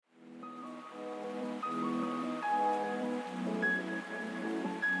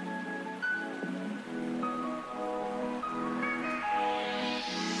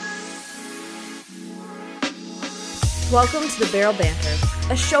Welcome to the Barrel Banter,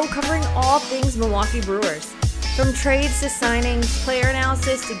 a show covering all things Milwaukee Brewers. From trades to signings, player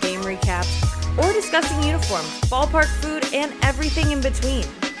analysis to game recaps, or discussing uniforms, ballpark food, and everything in between.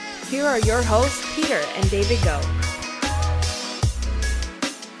 Here are your hosts, Peter and David Go.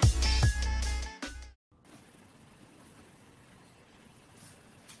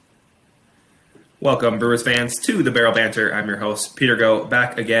 Welcome, Brewers fans, to the Barrel Banter. I'm your host, Peter Go,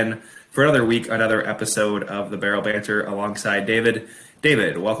 back again for another week, another episode of the Barrel Banter alongside David.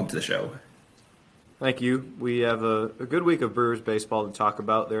 David, welcome to the show. Thank you. We have a good week of Brewers baseball to talk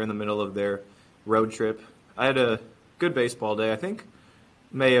about. They're in the middle of their road trip. I had a good baseball day. I think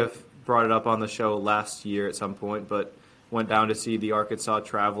may have brought it up on the show last year at some point, but went down to see the Arkansas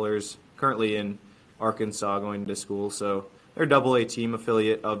Travelers, currently in Arkansas going to school. So they're a AA team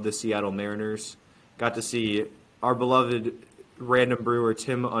affiliate of the Seattle Mariners. Got to see our beloved random brewer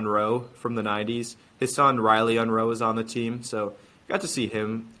Tim Unroe from the 90s. His son Riley Unroe is on the team, so got to see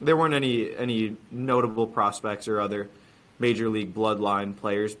him. There weren't any notable prospects or other major league bloodline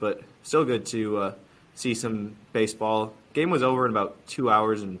players, but still good to see some baseball. Game was over in about 2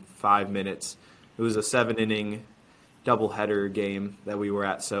 hours and 5 minutes. It was a 7-inning doubleheader game that we were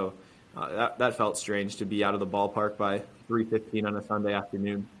at, so that felt strange to be out of the ballpark by 3:15 on a Sunday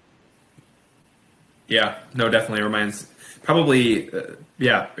afternoon. Yeah, no, definitely reminds. Probably,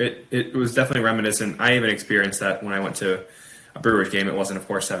 it was definitely reminiscent. I even experienced that when I went to a Brewers game. It wasn't, of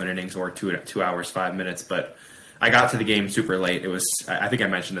course, 7 innings or 2 hours, 5 minutes, but I got to the game super late. It was, I think I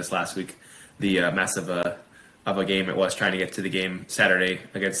mentioned this last week, the mess of a game it was trying to get to the game Saturday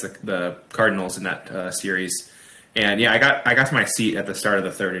against the Cardinals in that series. And yeah, I got to my seat at the start of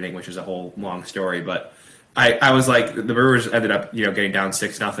the third inning, which is a whole long story, but I was like, the Brewers ended up, getting down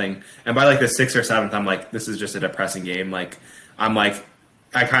 6-0. And by like the 6th or 7th, I'm like, this is just a depressing game. Like, I'm like,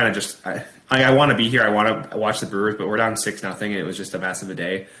 I kind of just, I want to be here. I want to watch the Brewers, but we're down 6-0. And it was just a mess of a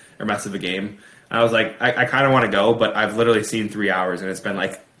day or mess of a game. And I was like, I kind of want to go, but I've literally seen 3 hours and it's been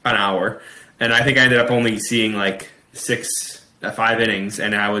like an hour. And I think I ended up only seeing like 5 innings.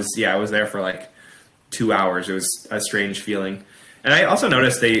 And I was there for like 2 hours. It was a strange feeling. And I also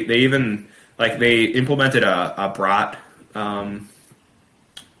noticed they even, like, they implemented a brat,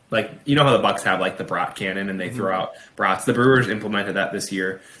 like, you know how the Bucks have, like, the brat cannon and they throw out brats. The Brewers implemented that this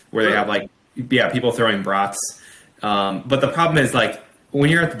year where they have, like, people throwing brats. But the problem is, like, when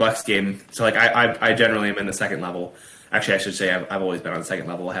you're at the Bucks game, so, like, I generally am in the second level. Actually, I should say I've always been on the second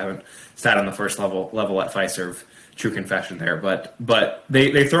level. I haven't sat on the first level at Fiserv. True confession there. But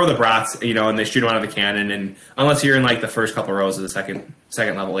they throw the brats, and they shoot them out of the cannon. And unless you're in, like, the first couple rows of the second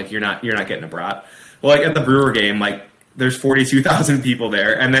level, like, you're not getting a brat. Well, like, at the Brewer game, like, there's 42,000 people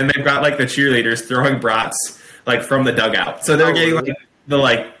there, and then they've got, like, the cheerleaders throwing brats, like, from the dugout. So they're getting, like, the,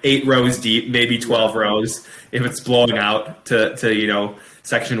 like, 8 rows deep, maybe 12 rows if it's blowing out to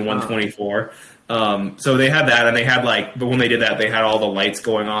section 124. So they had that, and they had, like, but when they did that, they had all the lights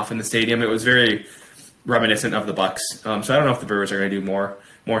going off in the stadium. It was very reminiscent of the Bucks. So I don't know if the Brewers are going to do more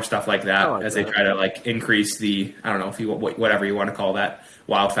stuff like that as they try to, like, increase the, I don't know if you whatever you want to call that,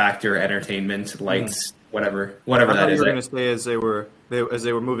 wow factor, entertainment, lights, whatever that is. You were going to say as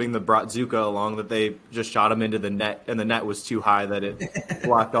they were moving the Bratzuka along that they just shot him into the net, and the net was too high that it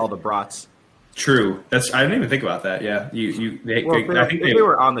blocked all the brats. True. I didn't even think about that. Yeah, I think they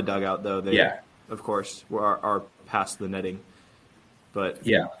were on the dugout though. They, of course, are past the netting. But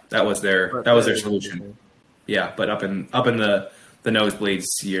yeah, that was their solution. Yeah, but up in the nosebleeds,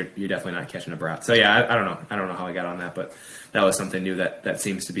 you're definitely not catching a brat. So yeah, I don't know how I got on that, but that was something new that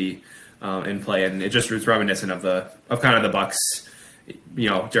seems to be in play, and it just was reminiscent of kind of the Bucks,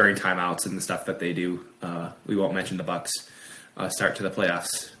 during timeouts and the stuff that they do. We won't mention the Bucks start to the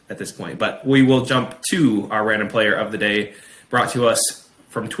playoffs at this point, but we will jump to our random player of the day, brought to us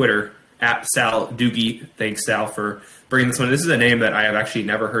from Twitter at Sal Doogie. Thanks, Sal, for bringing this one. This is a name that I have actually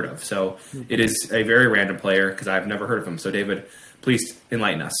never heard of, so it is a very random player because I've never heard of him. So, David, please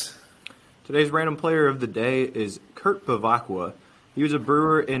enlighten us. Today's random player of the day is Kurt Bavacqua. He was a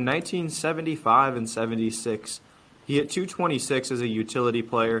Brewer in 1975 and 76. He hit .226 as a utility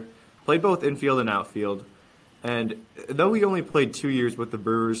player, played both infield and outfield, and though he only played 2 years with the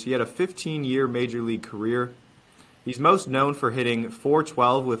Brewers, he had a 15-year Major League career. He's most known for hitting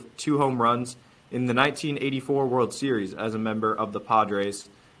 .412 with 2 home runs in the 1984 World Series as a member of the Padres.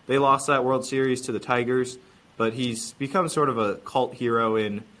 They lost that World Series to the Tigers, but he's become sort of a cult hero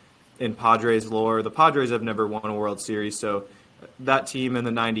in Padres lore. The Padres have never won a World Series, so that team and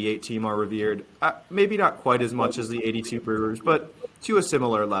the 98 team are revered. Maybe not quite as much as the 82 Brewers, but to a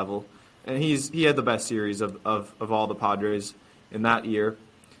similar level. And he had the best series of all the Padres in that year.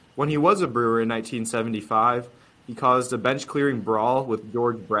 When he was a Brewer in 1975, He caused a bench-clearing brawl with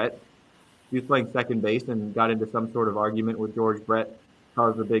George Brett. He was playing second base and got into some sort of argument with George Brett,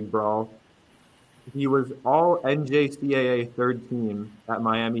 caused a big brawl. He was all NJCAA third team at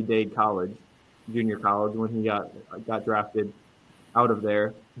Miami-Dade College, junior college, when he got drafted out of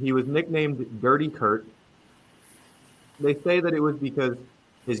there. He was nicknamed Dirty Kurt. They say that it was because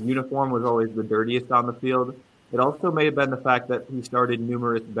his uniform was always the dirtiest on the field. It also may have been the fact that he started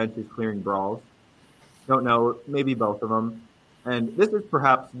numerous benches clearing brawls. Don't know, maybe both of them. And this is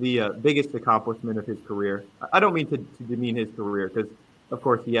perhaps the biggest accomplishment of his career. I don't mean to demean his career because, of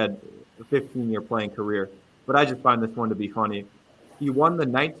course, he had a 15-year playing career. But I just find this one to be funny. He won the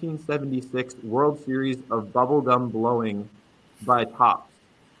 1976 World Series of bubblegum blowing by tops.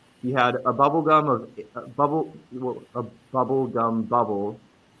 He had a bubblegum bubble,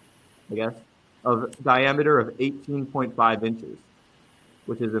 I guess, of diameter of 18.5 inches,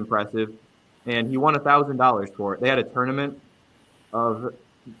 which is impressive. And he won $1,000 for it. They had a tournament of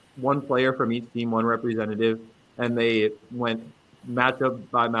one player from each team, one representative, and they went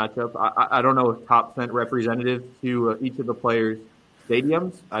matchup by matchup. I don't know if Top sent representatives to each of the players'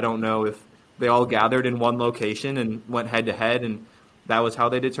 stadiums. I don't know if they all gathered in one location and went head-to-head, and that was how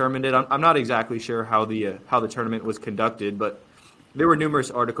they determined it. I'm not exactly sure how the tournament was conducted, but there were numerous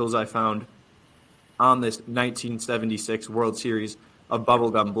articles I found on this 1976 World Series of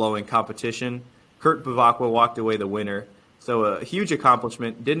bubblegum blowing competition. Kurt Bavacqua walked away the winner. So a huge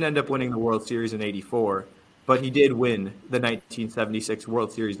accomplishment. Didn't end up winning the World Series in '84, but he did win the 1976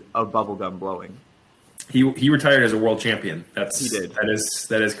 World Series of bubblegum blowing. He retired as a world champion. He did. That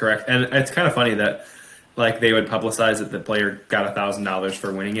is correct. And it's kind of funny that like they would publicize that the player got $1,000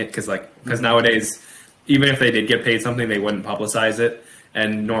 for winning it because nowadays, even if they did get paid something, they wouldn't publicize it.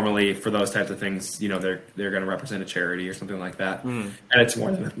 And normally for those types of things, they're going to represent a charity or something like that. And it's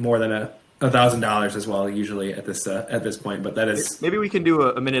more than $1,000 as well, usually at this point. But that is maybe we can do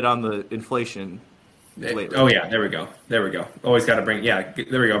a minute on the inflation later. Oh yeah, there we go. Always got to bring there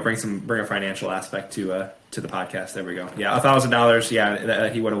we go. Bring a financial aspect to the podcast. There we go. Yeah, $1,000. Yeah,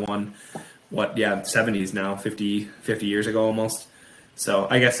 he would have won. 70s now, 50 years ago almost. So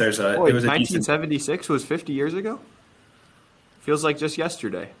I guess there's a. It was 1976 was 50 years ago. Feels like just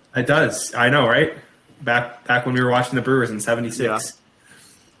yesterday. It does. I know, right? Back when we were watching the Brewers in '76. Yeah.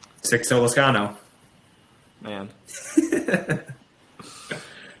 6 Toscano. Man.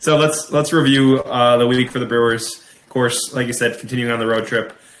 So let's review the week for the Brewers. Of course, like you said, continuing on the road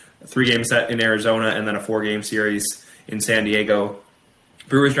trip, a 3-game set in Arizona and then a 4-game series in San Diego.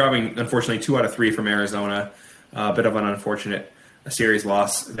 Brewers dropping, unfortunately, 2 out of 3 from Arizona. A bit of an unfortunate series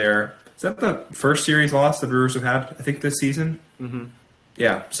loss there. Is that the first series loss the Brewers have had, I think, this season? Mm-hmm.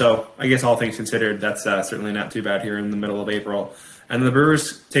 Yeah, so I guess all things considered, that's certainly not too bad here in the middle of April. And the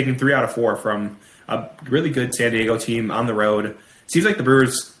Brewers taking 3 out of 4 from a really good San Diego team on the road. Seems like the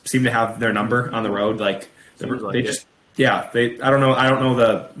Brewers seem to have their number on the road. I don't know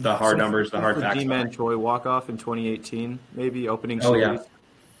the hard numbers, the hard facts. The D-Man Choi walk-off in 2018, maybe opening series. Oh, yeah.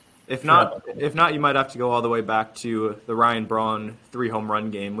 If not, you might have to go all the way back to the Ryan Braun 3-home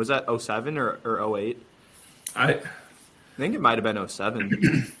run game. Was that 07 or 08? I think it might have been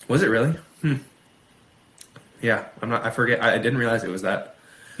 07. Was it really? Yeah, I forget. I didn't realize it was that.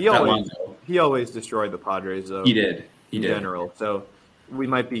 He always destroyed the Padres, though. He did. In general, so we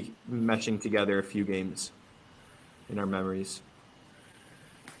might be meshing together a few games in our memories.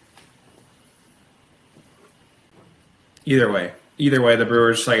 Either way, the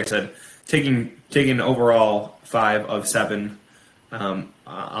Brewers, like I said, taking overall 5 of 7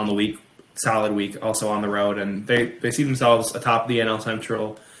 on the week, solid week, also on the road, and they see themselves atop the NL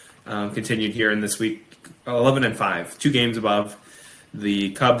Central. Continued here in this week, 11-5, 2 games above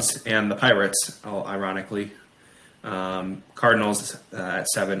the Cubs and the Pirates, ironically. Cardinals at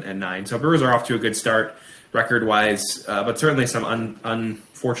 7-9. So Brewers are off to a good start record-wise, but certainly some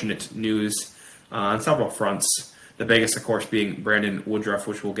unfortunate news on several fronts. The biggest, of course, being Brandon Woodruff,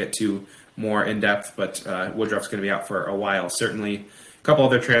 which we'll get to more in depth, but Woodruff's going to be out for a while. Certainly a couple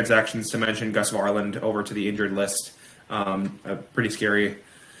other transactions to mention. Gus Varland over to the injured list. A pretty scary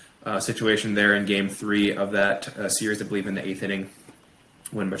situation there in Game 3 of that series, I believe, in the 8th inning,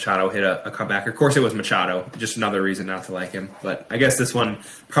 when Machado hit a comeback. Of course, it was Machado. Just another reason not to like him. But I guess this one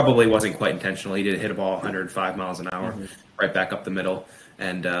probably wasn't quite intentional. He did hit a ball 105 miles an hour, right back up the middle.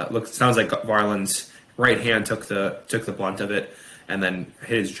 And sounds like Varland's right hand took the blunt of it and then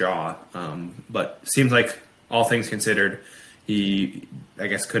hit his jaw. But seems like all things considered, it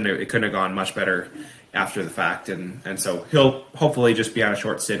couldn't have gone much better after the fact. And so he'll hopefully just be on a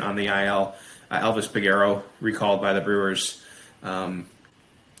short stint on the IL. Elvis Peguero recalled by the Brewers.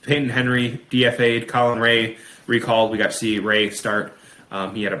 Peyton Henry DFA'd, Colin Ray recalled. We got to see Ray start.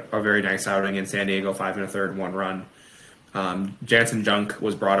 He had a very nice outing in San Diego, 5 1/3, 1 run. Jansen Junk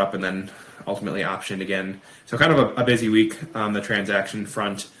was brought up and then ultimately optioned again. So kind of a busy week on the transaction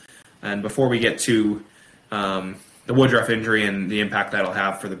front. And before we get to the Woodruff injury and the impact that'll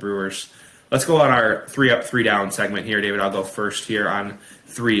have for the Brewers, let's go on our 3 up, 3 down segment here. David, I'll go first here on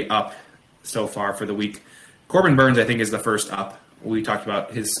 3 up so far for the week. Corbin Burnes, I think, is the first up. We talked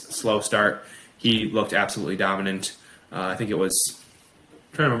about his slow start. He looked absolutely dominant. I think it was,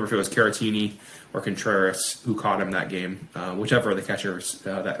 I'm trying to remember if it was Caratini or Contreras who caught him that game. Whichever of the catchers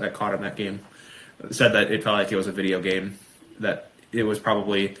that caught him that game said that it felt like it was a video game. That it was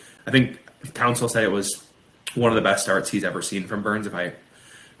probably, I think Counsell said it was one of the best starts he's ever seen from Burnes, if I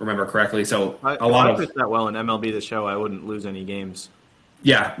remember correctly. So if I pitched that well in MLB The Show, I wouldn't lose any games.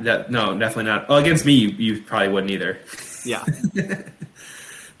 Yeah, no, definitely not. Well, against me, you probably wouldn't either. Yeah.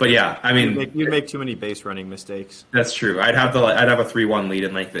 But yeah, I mean, you'd make too many base running mistakes. That's true. I'd have a 3-1 lead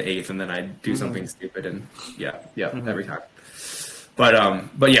in like the 8th, and then I'd do something stupid, and every time.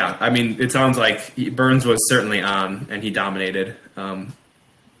 But yeah, I mean, it sounds like Burnes was certainly on, and he dominated.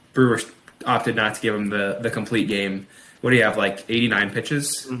 Brewers opted not to give him the complete game. What do you have, like 89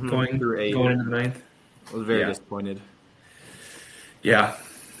 pitches going into the 9th? I was very disappointed. Yeah.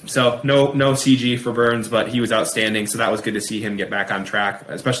 So no CG for Burnes, but he was outstanding. So that was good to see him get back on track.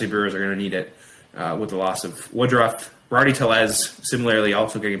 Especially Brewers are going to need it with the loss of Woodruff. Rowdy Tellez, similarly,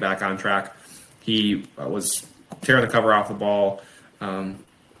 also getting back on track. He was tearing the cover off the ball.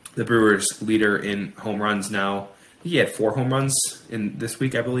 The Brewers' leader in home runs now. He had 4 home runs in this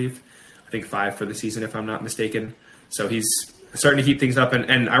week, I believe. I think 5 for the season, if I'm not mistaken. So he's starting to keep things up.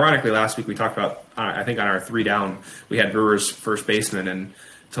 And ironically, last week we talked about, I think on our 3 down, we had Brewers first baseman, and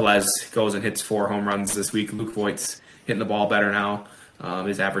Tellez goes and hits 4 home runs this week. Luke Voigt's hitting the ball better now.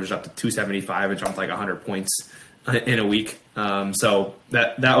 His average is up to 275 and jumped like 100 points in a week. So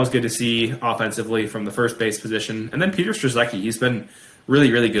that was good to see offensively from the first base position. And then Peter Strzelecki, he's been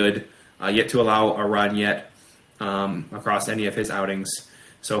really, really good. Yet to allow a run yet across any of his outings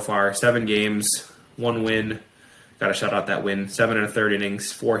so far. 7 games, 1 win. Got to shut out that win. 7 1/3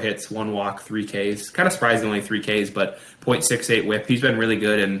 innings, 4 hits, 1 walk, 3 Ks. Kind of surprising, only 3 Ks, but .68 whip. He's been really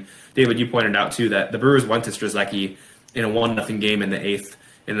good. And David, you pointed out too that the Brewers went to Strzelecki in a 1-0 game in the 8th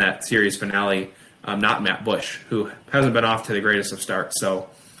in that series finale. Not Matt Bush, who hasn't been off to the greatest of starts. So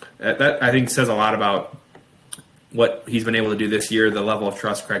that I think says a lot about what he's been able to do this year, the level of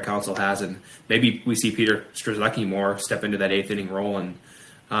trust Craig Counsell has, and maybe we see Peter Strzelecki more step into that 8th inning role. And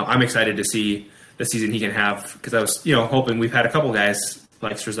I'm excited to see the season he can have, because I was, hoping. We've had a couple guys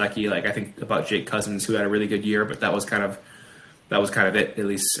like Strzelecki, like I think about Jake Cousins, who had a really good year, but that was kind of it. At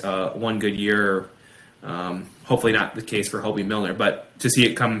least one good year. Hopefully not the case for Hobie Milner, but to see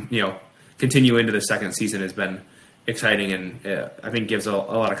it continue into the second season has been exciting, and I think gives a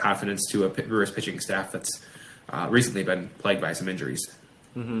lot of confidence to a Brewers pitching staff that's recently been plagued by some injuries.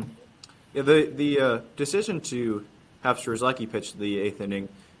 Mm-hmm. Yeah, the decision to have Strzelecki pitch the 8th inning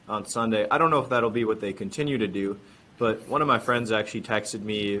on Sunday, I don't know if that'll be what they continue to do, but one of my friends actually texted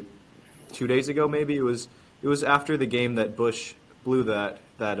me 2 days ago, maybe. It was after the game that Bush blew that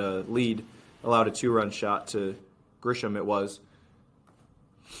lead, allowed a 2-run shot to Grisham, it was.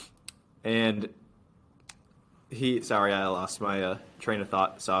 And I lost my train of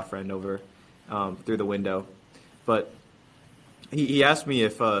thought, saw a friend over through the window. But he asked me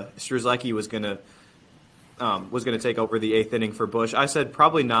if Strzelecki was going to take over the 8th inning for Bush. I said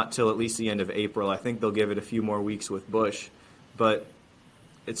probably not till at least the end of April. I think they'll give it a few more weeks with Bush. But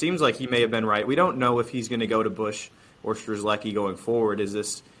it seems like he may have been right. We don't know if he's going to go to Bush or Strzelecki going forward. Is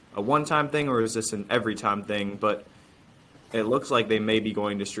this a one-time thing or is this an every-time thing? But it looks like they may be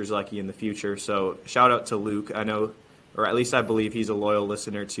going to Strzelecki in the future. So shout out to Luke. I know, or at least I believe he's a loyal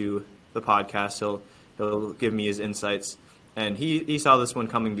listener to the podcast. He'll give me his insights. And he saw this one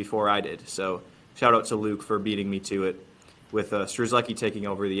coming before I did. So shout out to Luke for beating me to it with Strzelecki taking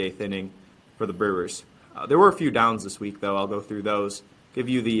over the 8th inning for the Brewers. There were a few downs this week, though. I'll go through those, give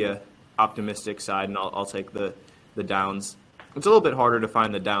you the optimistic side, and I'll take the downs. It's a little bit harder to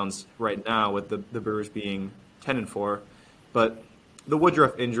find the downs right now with the Brewers being 10-4. But the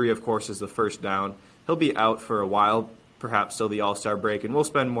Woodruff injury, of course, is the first down. He'll be out for a while, perhaps till the All-Star break, and we'll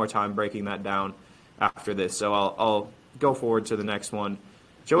spend more time breaking that down after this. So I'll go forward to the next one.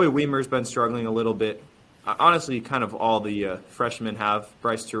 Joey Wiemer's been struggling a little bit. Honestly, kind of all the freshmen have.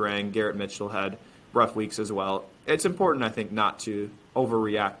 Bryce Turang, Garrett Mitchell had rough weeks as well. It's important, I think, not to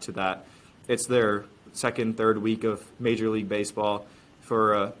overreact to that. It's their second, third week of Major League Baseball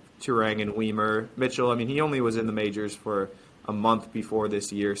for Turang and Wiemer. Mitchell, I mean, he only was in the majors for a month before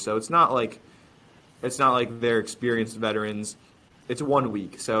this year, so it's not like It's not like they're experienced veterans. It's 1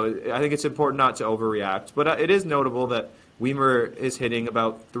 week, so I think it's important not to overreact. But it is notable that Weimer is hitting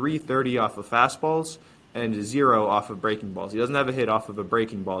about 330 off of fastballs and 0 off of breaking balls. He doesn't have a hit off of a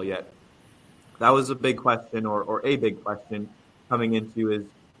breaking ball yet. That was a big question, or a big question coming into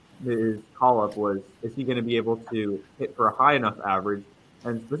his call-up was, is he going to be able to hit for a high enough average?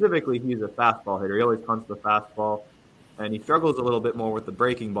 And specifically, he's a fastball hitter. He always hunts the fastball, and he struggles a little bit more with the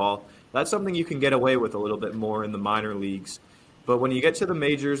breaking ball. That's something you can get away with a little bit more in the minor leagues. But when you get to the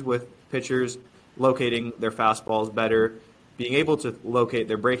majors with pitchers locating their fastballs better, being able to locate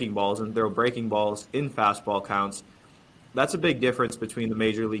their breaking balls and throw breaking balls in fastball counts, that's a big difference between the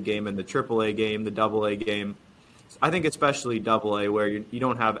major league game and the AAA game, the AA game. I think especially AA, where you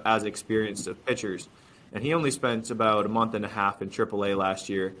don't have as experienced of pitchers. And he only spent about a month and a half in AAA last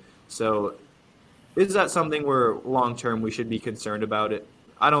year. So is that something where long-term we should be concerned about it?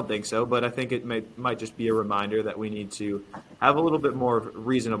 I don't think so, but I think it might just be a reminder that we need to have a little bit more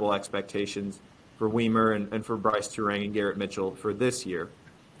reasonable expectations for Weimer and for Bryce Turang and Garrett Mitchell for this year.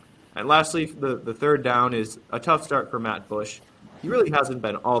 And lastly, the third down is a tough start for Matt Bush. He really hasn't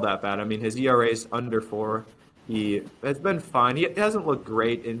been all that bad. I mean, his ERA is under 4. He has been fine. He hasn't looked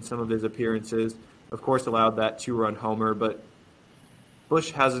great in some of his appearances. Of course, allowed that 2-run homer, but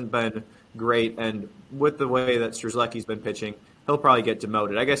Bush hasn't been great. And with the way that Strzelecki's been pitching, he'll probably get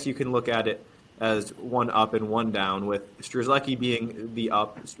demoted. I guess you can look at it as 1 up and 1 down, with Strzelecki being the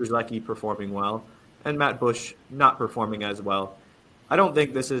up, Strzelecki performing well, and Matt Bush not performing as well. I don't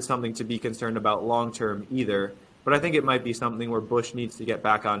think this is something to be concerned about long-term either, but I think it might be something where Bush needs to get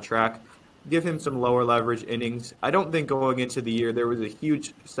back on track, give him some lower leverage innings. I don't think going into the year there was a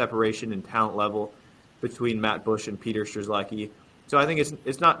huge separation in talent level between Matt Bush and Peter Strzelecki, so I think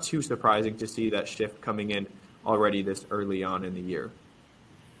it's not too surprising to see that shift coming in already this early on in the year.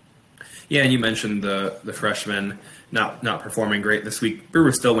 Yeah, and you mentioned the freshman not performing great this week.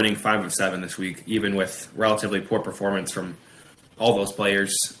 Brewers still winning 5 of 7 this week, even with relatively poor performance from all those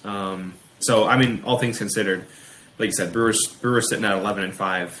players. So, I mean, all things considered, like you said, Brewers sitting at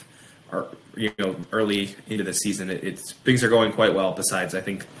 11-5, are early into the season. Things are going quite well. Besides, I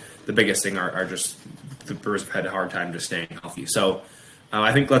think the biggest thing are just the Brewers have had a hard time just staying healthy. So,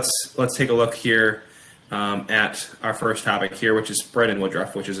 I think let's take a look here at our first topic here, which is Brandon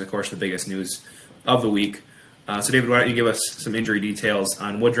Woodruff, which is, of course, the biggest news of the week. So, David, why don't you give us some injury details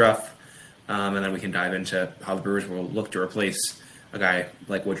on Woodruff, and then we can dive into how the Brewers will look to replace a guy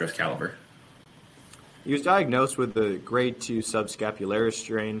like Woodruff's caliber. He was diagnosed with the grade 2 subscapularis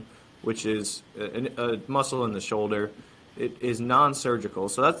strain, which is a muscle in the shoulder. It is non-surgical,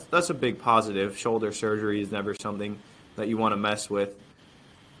 so that's a big positive. Shoulder surgery is never something that you want to mess with.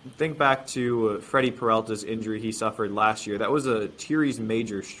 Think back to Freddie Peralta's injury he suffered last year. That was a teres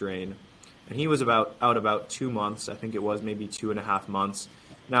major strain, and he was out about 2 months. I think it was maybe 2.5 months.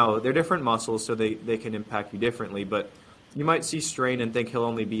 Now, they're different muscles, so they can impact you differently, but you might see strain and think he'll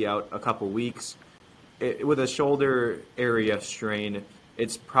only be out a couple weeks. With a shoulder area strain,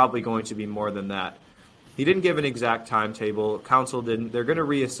 it's probably going to be more than that. He didn't give an exact timetable. Counsel didn't. They're going to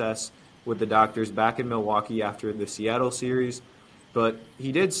reassess with the doctors back in Milwaukee after the Seattle series, but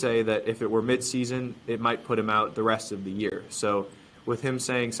he did say that if it were midseason, it might put him out the rest of the year. So with him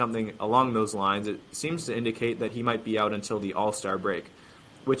saying something along those lines, it seems to indicate that he might be out until the All-Star break,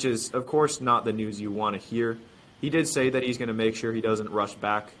 which is, of course, not the news you want to hear. He did say that he's going to make sure he doesn't rush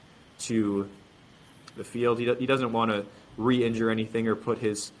back to the field. He doesn't want to re-injure anything or put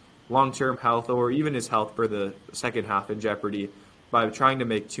his long-term health or even his health for the second half in jeopardy by trying to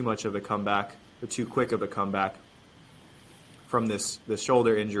make too much of a comeback or too quick of a comeback from this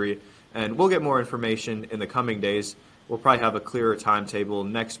shoulder injury. And we'll get more information in the coming days. We'll probably have a clearer timetable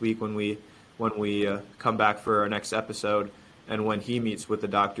next week when we come back for our next episode, and when he meets with the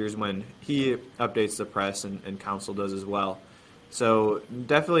doctors, when he updates the press and counsel does as well. So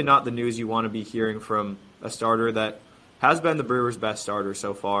definitely not the news you want to be hearing from a starter that has been the Brewers' best starter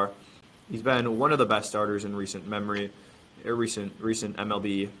so far. He's been one of the best starters in recent memory, recent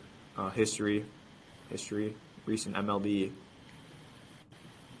MLB history, recent MLB,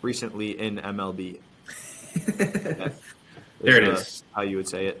 recently in MLB. There it is. How you would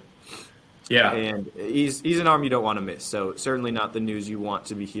say it. Yeah. And he's an arm you don't want to miss. So certainly not the news you want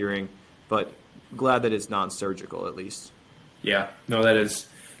to be hearing, but glad that it's non-surgical at least. Yeah. No, that is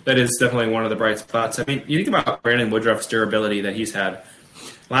definitely one of the bright spots. I mean, you think about Brandon Woodruff's durability that he's had.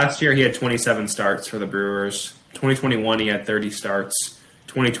 Last year he had 27 starts for the Brewers. 2021 he had 30 starts.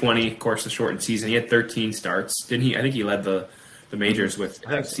 2020, of course, the shortened season, he had 13 starts. Didn't he? I think he led the majors with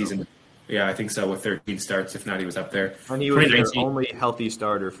that season. Yeah, I think so, with 13 starts. If not, he was up there. And he was their only healthy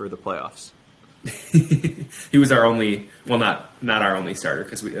starter for the playoffs. He was our only, well, not our only starter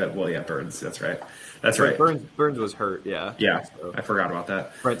because Burns. That's right. That's right. Burns was hurt, yeah. Yeah, So I forgot about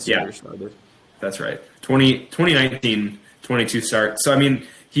that. Brent Suter started. That's right. 2019, 22 starts. So, I mean,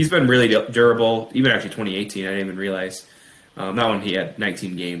 he's been really durable. Even actually 2018, I didn't even realize. That one he had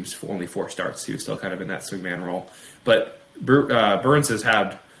 19 games, only 4 starts. He was still kind of in that swingman role. But Burns has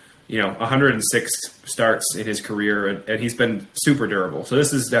had, 106 starts in his career, and he's been super durable. So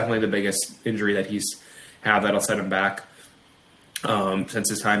this is definitely the biggest injury that he's had that'll set him back since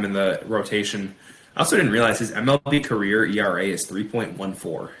his time in the rotation. I also didn't realize his MLB career ERA is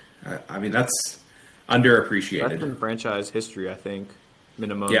 3.14. I mean, that's underappreciated. That's in franchise history, I think.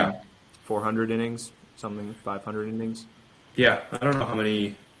 Minimum 400 innings, something, 500 innings. Yeah, I don't know how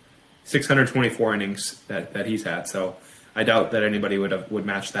many, 624 innings that he's had. So I doubt that anybody would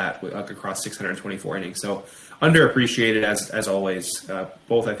match that across 624 innings. So underappreciated as always,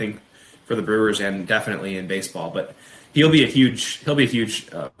 both I think for the Brewers and definitely in baseball. But he'll be a huge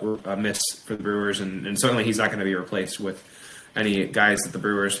miss for the Brewers, and certainly he's not going to be replaced with any guys that the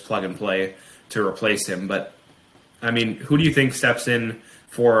Brewers plug and play to replace him. But I mean, who do you think steps in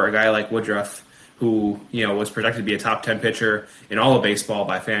for a guy like Woodruff, who was projected to be a top 10 pitcher in all of baseball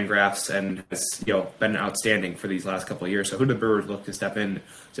by Fangraphs and has been outstanding for these last couple of years? So who do the Brewers look to step in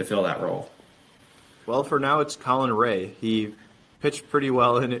to fill that role? Well, for now it's Colin Ray. He pitched pretty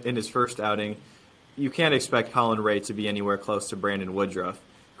well in his first outing. You can't expect Colin Ray to be anywhere close to Brandon Woodruff.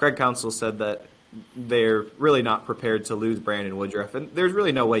 Craig Counsell said that they're really not prepared to lose Brandon Woodruff, and there's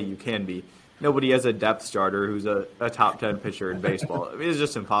really no way you can be. Nobody has a depth starter who's a top 10 pitcher in baseball. I mean, it's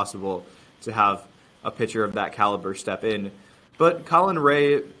just impossible to have a pitcher of that caliber step in. But Colin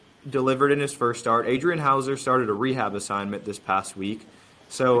Ray delivered in his first start. Adrian Hauser started a rehab assignment this past week.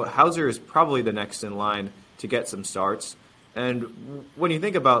 So Hauser is probably the next in line to get some starts. And when you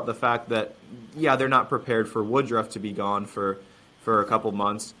think about the fact that, they're not prepared for Woodruff to be gone for a couple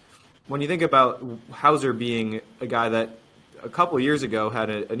months, when you think about Hauser being a guy that a couple years ago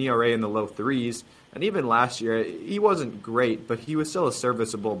had an ERA in the low 3s, and even last year, he wasn't great, but he was still a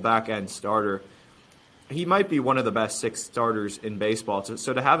serviceable back-end starter. He might be one of the best 6 starters in baseball.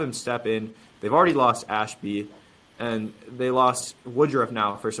 So to have him step in, they've already lost Ashby, and they lost Woodruff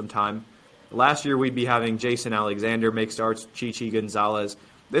now for some time. Last year, we'd be having Jason Alexander make starts, Chichi Gonzalez.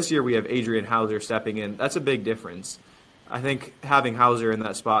 This year, we have Adrian Hauser stepping in. That's a big difference. I think having Hauser in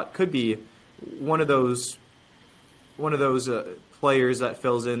that spot could be one of those players that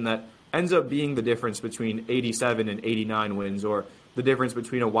fills in that ends up being the difference between 87 and 89 wins, or the difference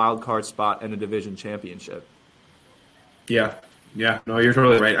between a wild card spot and a division championship. Yeah, no, you're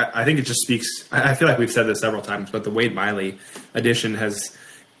totally right. I think it just speaks. I feel like we've said this several times, but the Wade Miley addition has.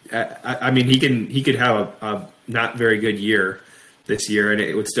 I mean, he could have a not very good year this year, and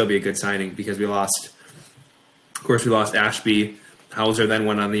it would still be a good signing because we lost. Of course, we lost Ashby. Hauser then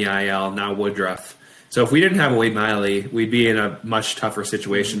went on the IL. Now Woodruff. So if we didn't have Wade Miley, we'd be in a much tougher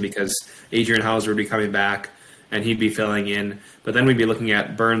situation because Adrian Hauser would be coming back and he'd be filling in. But then we'd be looking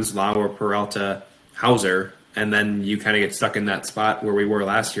at Burns, Lauer, Peralta, Hauser, and then you kind of get stuck in that spot where we were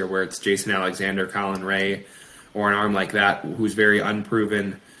last year, where it's Jason Alexander, Colin Ray, or an arm like that who's very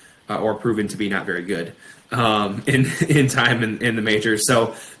unproven or proven to be not very good in time in the majors.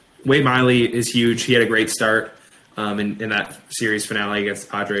 So Wade Miley is huge. He had a great start. In that series finale against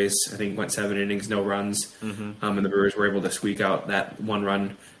the Padres, I think went 7 innings, no runs, and the Brewers were able to squeak out that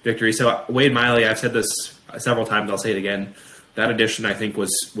 1-run victory. So Wade Miley, I've said this several times, I'll say it again, that addition I think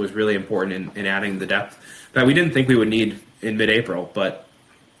was really important in adding the depth that we didn't think we would need in mid-April, but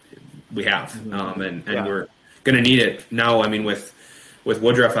we have, and we're going to need it now. I mean, with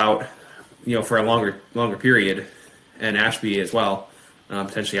Woodruff out, for a longer period, and Ashby as well,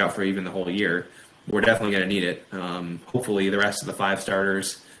 potentially out for even the whole year. We're definitely going to need it. Hopefully the rest of the 5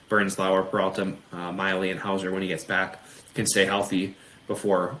 starters, Burns, Lauer, Peralta, Miley, and Hauser, when he gets back, can stay healthy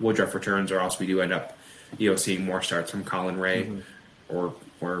before Woodruff returns, or else we do end up seeing more starts from Colin Ray or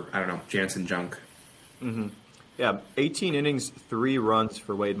I don't know, Jansen Junk. Yeah, 18 innings, 3 runs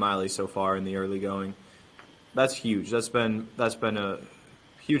for Wade Miley so far in the early going. That's huge. That's been a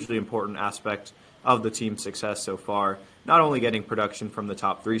hugely important aspect of the team's success so far. Not only getting production from the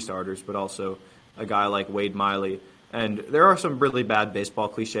top 3 starters, but also a guy like Wade Miley. And there are some really bad baseball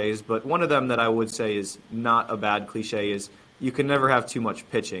cliches, but one of them that I would say is not a bad cliche is you can never have too much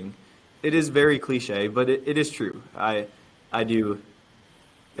pitching. It is very cliche, but it is true. I do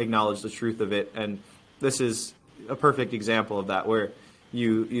acknowledge the truth of it, and this is a perfect example of that, where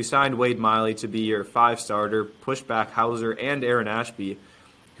you signed Wade Miley to be your 5 starter, push back Hauser and Aaron Ashby,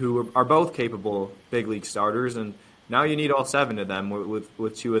 who are both capable big league starters, and now you need all 7 of them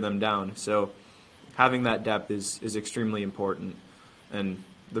with 2 of them down. So having that depth is extremely important, and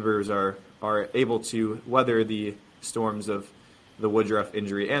the Brewers are able to weather the storms of the Woodruff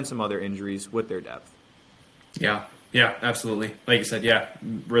injury and some other injuries with their depth. Yeah, absolutely. Like you said,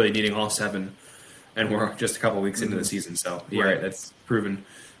 really needing all 7, and we're just a couple weeks into the season, so right. That's proven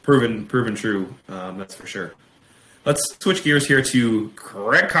true. That's for sure. Let's switch gears here to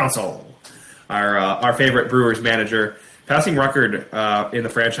Craig Counsell, our favorite Brewers manager, passing record in the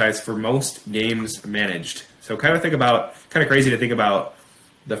franchise for most games managed. So kind of crazy to think about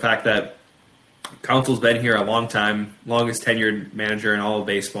the fact that Counsell's been here a long time, longest tenured manager in all of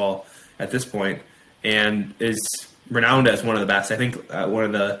baseball at this point, and is renowned as one of the best. I think one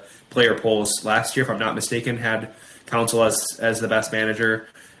of the player polls last year, if I'm not mistaken, had Counsell as the best manager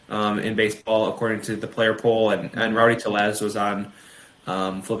in baseball according to the player poll, and Rowdy Tellez was on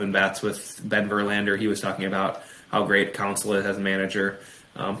Flippin' Bats with Ben Verlander. He was talking about how great Counsell is as a manager,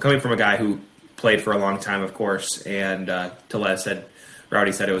 coming from a guy who played for a long time, of course, and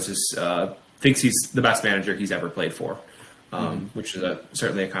Rowdy said it was his thinks he's the best manager he's ever played for, which is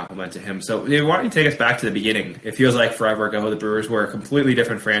certainly a compliment to him. So why don't you take us back to the beginning? It feels like forever ago. The Brewers were a completely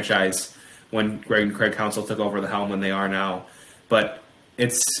different franchise when Craig Counsell took over the helm than they are now. But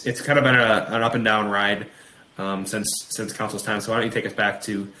it's kind of been an up and down ride since Counsell's time. So why don't you take us back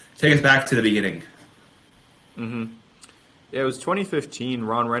to the beginning? Mm-hmm. Yeah, it was 2015.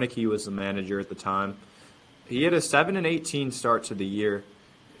 Ron Renicky was the manager at the time. He had a 7-18 start to the year.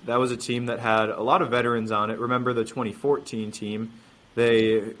 That was a team that had a lot of veterans on it. Remember the 2014 team?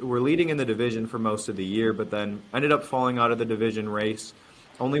 They were leading in the division for most of the year, but then ended up falling out of the division race.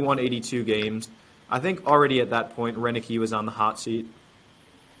 Only won 82 games. I think already at that point, Renicky was on the hot seat.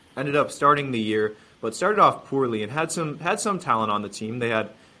 Ended up starting the year, but started off poorly and had some talent on the team. They had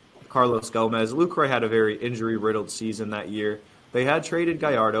Carlos Gomez. Lucroy had a very injury-riddled season that year. They had traded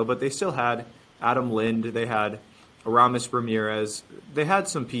Gallardo, but they still had Adam Lind. They had Aramis Ramirez. They had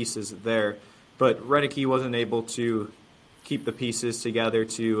some pieces there, but Renicky wasn't able to keep the pieces together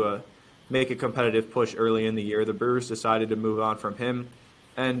to make a competitive push early in the year. The Brewers decided to move on from him.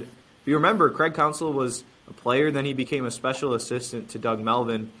 And if you remember, Craig Counsell was a player, then he became a special assistant to Doug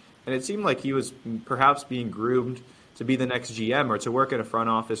Melvin, and it seemed like he was perhaps being groomed to be the next GM or to work in a front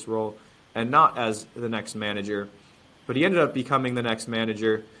office role and not as the next manager. But he ended up becoming the next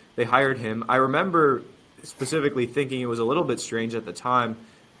manager. They hired him. I remember specifically thinking it was a little bit strange at the time,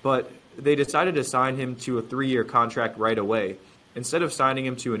 but they decided to sign him to a 3-year contract right away. Instead of signing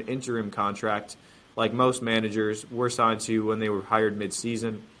him to an interim contract like most managers were signed to when they were hired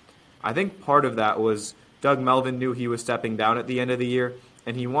mid-season. I think part of that was Doug Melvin knew he was stepping down at the end of the year,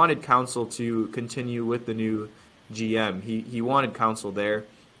 and he wanted Counsell to continue with the new GM. He wanted Counsell there.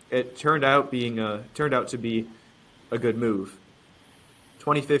 It turned out to be a good move.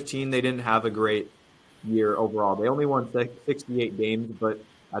 2015, they didn't have a great year overall. They only won 68 games, but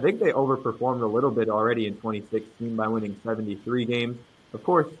I think they overperformed a little bit already in 2016 by winning 73 games. Of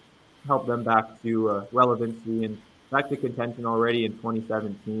course, helped them back to relevancy and back to contention already in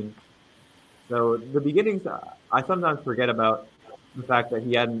 2017. So the beginnings, I sometimes forget about the fact that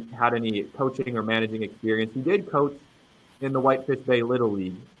he hadn't had any coaching or managing experience. He did coach in the Whitefish Bay Little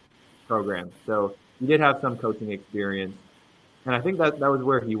League program, so he did have some coaching experience. And I think that was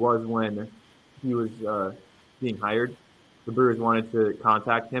where he was when he was being hired. The Brewers wanted to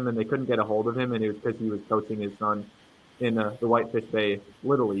contact him, and they couldn't get a hold of him, and it was because he was coaching his son in the Whitefish Bay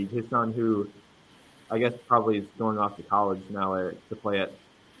Little League. His son, who I guess probably is going off to college now to play at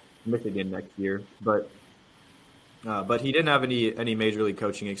Michigan next year, but he didn't have any major league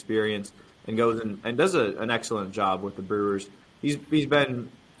coaching experience, and goes and does an excellent job with the Brewers. He's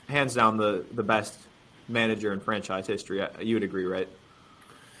been hands down the best manager in franchise history. You would agree, right?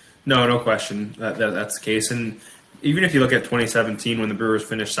 No question that's the case. And even if you look at 2017, when the Brewers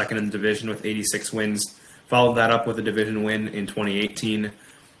finished second in the division with 86 wins, followed that up with a division win in 2018.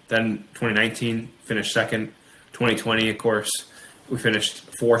 Then 2019 finished second. 2020, of course, we finished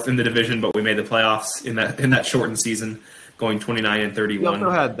fourth in the division, but we made the playoffs in that shortened season, going 29-31. We also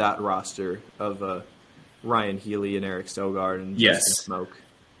had that roster of Ryan Healy and Eric Sogard and Justin Smoke.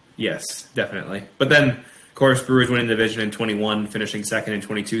 Yes, definitely. But then, of course, Brewers winning the division in 21, finishing second in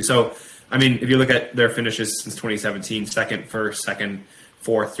 22. So, I mean, if you look at their finishes since 2017, second, first, second,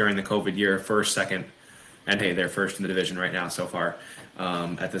 fourth during the COVID year, first, second, and hey, they're first in the division right now so far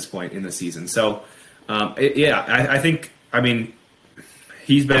at this point in the season. So, I think, I mean,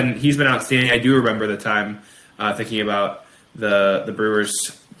 he's been outstanding. I do remember the time thinking about the Brewers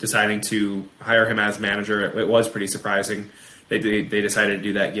deciding to hire him as manager. It was pretty surprising. They decided to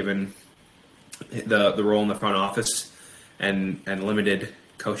do that given the role in the front office and limited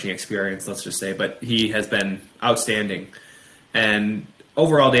coaching experience, let's just say, but he has been outstanding. And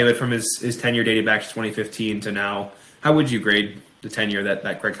overall, David, from his tenure dating back to 2015 to now, how would you grade the tenure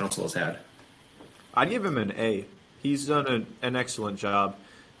that Craig Counsell has had? I'd give him an A. He's done an excellent job.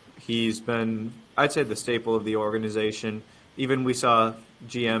 He's been, I'd say, the staple of the organization. Even we saw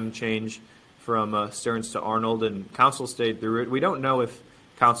GM change from Stearns to Arnold, and Counsell stayed through it. We don't know if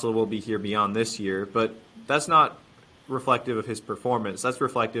Counsell will be here beyond this year, but that's not reflective of his performance. That's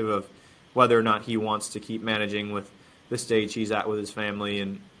reflective of whether or not he wants to keep managing with the stage he's at with his family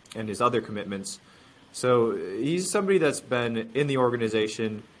and his other commitments. So he's somebody that's been in the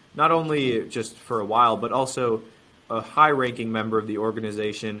organization not only just for a while, but also a high-ranking member of the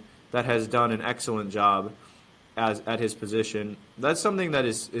organization that has done an excellent job at his position. That's something that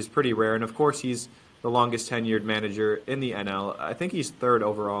is pretty rare, and of course he's the longest tenured manager in the NL. I think he's third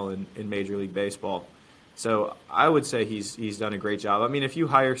overall in Major League Baseball. So I would say he's done a great job. I mean, if you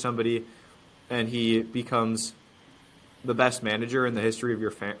hire somebody and he becomes the best manager in the history of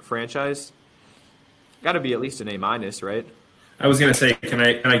your franchise, got to be at least an A-, right? I was going to say, can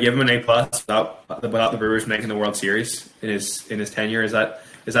I give him an A+ without the Brewers making the World Series in his tenure? Is that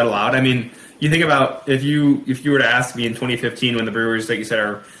allowed? I mean, you think about if you were to ask me in 2015 when the Brewers, like you said,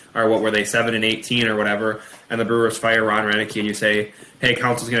 are what were they, 7-18 or whatever, and the Brewers fire Ron Roenicke, and you say, hey,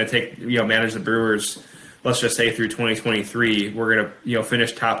 Counsell's going to manage the Brewers, let's just say through 2023, we're going to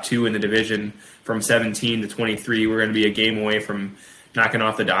finish top 2 in the division from 17 to 23. We're going to be a game away from knocking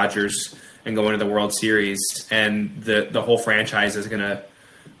off the Dodgers and going to the World Series, and the whole franchise is going to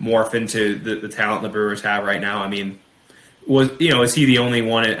morph into the talent the Brewers have right now. I mean, is he the only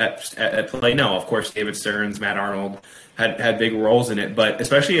one at play? No, of course, David Stearns, Matt Arnold had big roles in it, but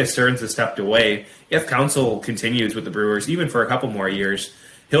especially as Stearns has stepped away, if Counsell continues with the Brewers, even for a couple more years,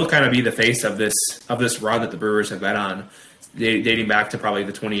 he'll kind of be the face of this run that the Brewers have been on, dating back to probably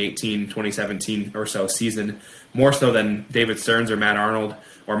the 2018, 2017 or so season, more so than David Stearns or Matt Arnold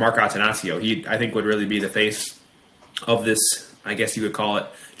or Mark Attanasio. He, I think, would really be the face of this, I guess you would call it,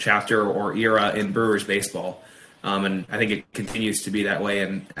 chapter or era in Brewers baseball. And I think it continues to be that way.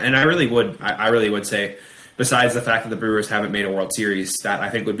 And I really would say, besides the fact that the Brewers haven't made a World Series, that I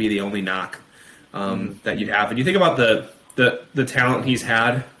think would be the only knock that you'd have. And you think about the talent he's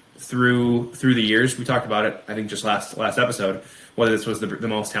had through the years. We talked about it, I think, just last episode, whether this was the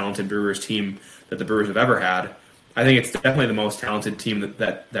most talented Brewers team that the Brewers have ever had. I think it's definitely the most talented team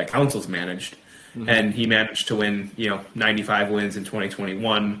that Counsell's managed. Mm-hmm. And he managed to win, 95 wins in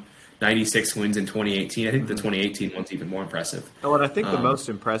 2021, 96 wins in 2018. I think the 2018 one's even more impressive. Oh, and I think the most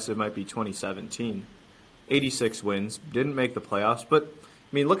impressive might be 2017. 86 wins, didn't make the playoffs, but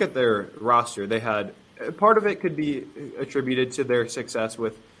I mean, look at their roster. They had part of it could be attributed to their success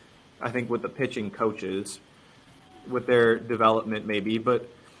with the pitching coaches, with their development maybe, but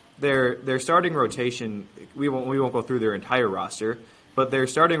their starting rotation, we won't go through their entire roster, but their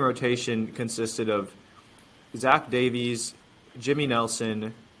starting rotation consisted of Zach Davies, Jimmy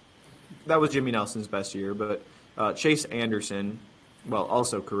Nelson. That was Jimmy Nelson's best year, but Chase Anderson,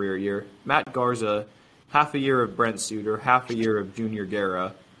 also career year. Matt Garza, half a year of Brent Suter, half a year of Junior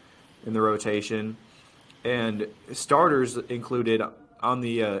Guerra in the rotation. And starters included on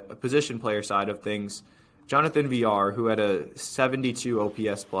the position player side of things, Jonathan VR, who had a 72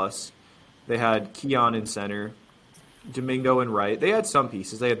 OPS plus. They had Keon in center, Domingo in right. They had some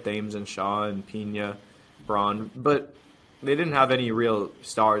pieces. They had Thames and Shaw and Pena, Braun, but they didn't have any real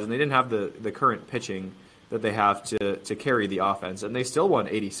stars, and they didn't have the current pitching that they have to carry the offense. And they still won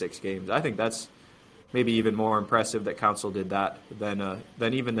 86 games. I think that's maybe even more impressive that Counsell did that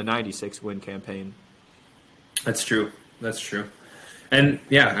than even the 96 win campaign. That's true. And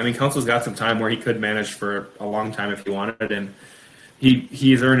yeah, I mean, Counsell's got some time where he could manage for a long time if he wanted, and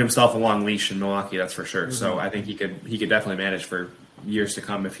he's earned himself a long leash in Milwaukee, that's for sure. Mm-hmm. So I think he could definitely manage for years to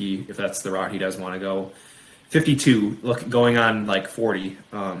come if that's the route he does want to go. 52, going on like 40.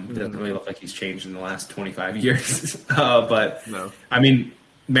 Doesn't really look like he's changed in the last 25 years. But no. I mean,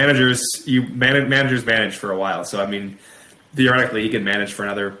 managers manage for a while. So I mean, theoretically, he could manage for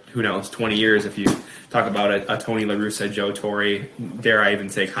another 20 years if you talk about a Tony La Russa, Joe Torre, dare I even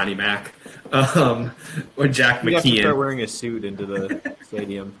say Connie Mack, or Jack McKeon. You have to start wearing a suit into the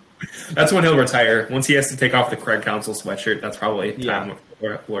stadium. That's when he'll retire. Once he has to take off the Craig Counsell sweatshirt, that's probably time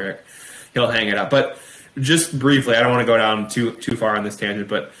where he'll hang it up. But just briefly, I don't want to go down too far on this tangent,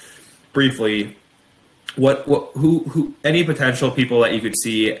 but briefly, who any potential people that you could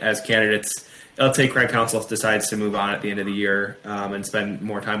see as candidates? Let's say Craig Counsell decides to move on at the end of the year and spend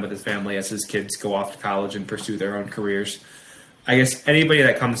more time with his family as his kids go off to college and pursue their own careers. I guess anybody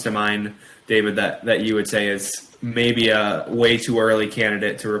that comes to mind, David, that you would say is maybe a way too early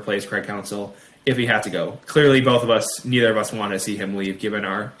candidate to replace Craig Counsell if he had to go. Clearly, neither of us want to see him leave, given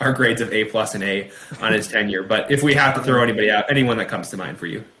our grades of A+ and A on his tenure. But if we have to throw anybody out, anyone that comes to mind for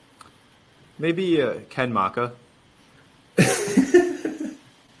you? Maybe Ken Maka. I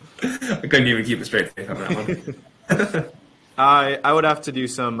couldn't even keep a straight face on that one. I would have to do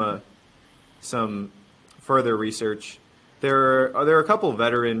some further research. There are a couple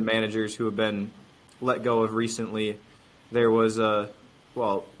veteran managers who have been let go of recently. There was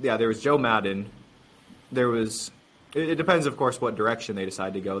there was Joe Madden. It depends, of course, what direction they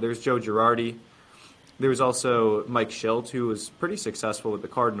decide to go. There's Joe Girardi. There was also Mike Schilt, who was pretty successful with the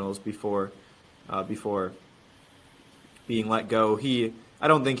Cardinals before being let go. I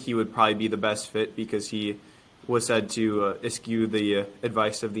don't think he would probably be the best fit because he was said to eschew the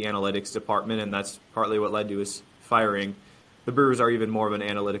advice of the analytics department, and that's partly what led to his firing. The Brewers are even more of an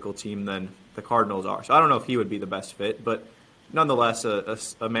analytical team than the Cardinals are, so I don't know if he would be the best fit, but nonetheless,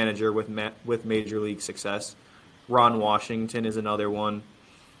 a manager with major league success. Ron Washington is another one.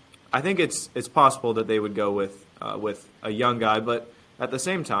 I think it's possible that they would go with a young guy, but at the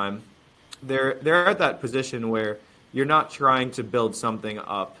same time, they're at that position where you're not trying to build something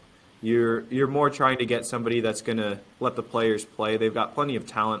up. You're more trying to get somebody that's going to let the players play. They've got plenty of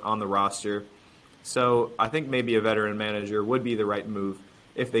talent on the roster. So I think maybe a veteran manager would be the right move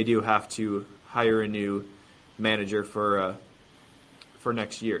if they do have to hire a new manager for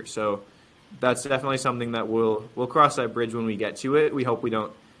next year. So that's definitely something that we'll cross that bridge when we get to it. We hope we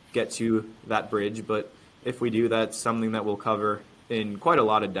don't get to that bridge, but if we do, that's something that we'll cover in quite a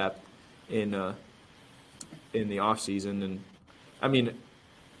lot of depth in the off season. And I mean,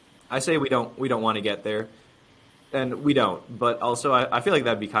 I say we don't want to get there, and we don't. But also, I feel like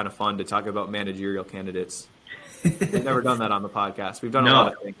that'd be kind of fun to talk about managerial candidates. We've never done that on the podcast. We've done a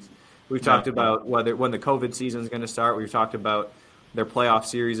lot of things. We've talked about when the COVID season is going to start. We've talked about their playoff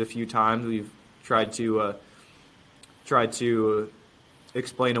series a few times. We've tried to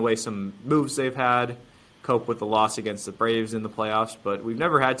explain away some moves they've had, cope with the loss against the Braves in the playoffs, but we've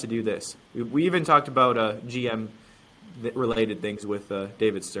never had to do this. We even talked about GM-related things with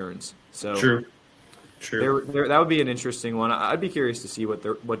David Stearns. So True. That would be an interesting one. I'd be curious to see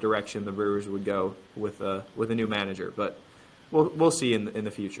what direction the Brewers would go with a new manager, but we'll see in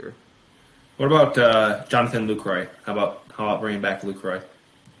the future. What about Jonathan Lucroy? How about bringing back Lucroy?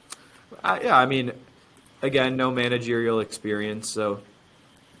 Yeah, I mean, again, no managerial experience, so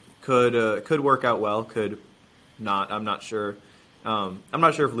could work out well, could not. I'm not sure. I'm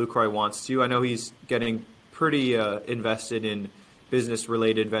not sure if Lucroy wants to. I know he's getting pretty invested in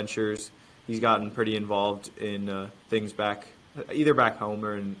business-related ventures. He's gotten pretty involved in things either back home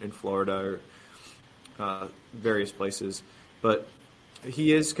or in Florida or various places. But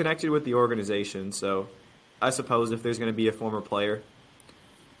he is connected with the organization, so I suppose if there's going to be a former player,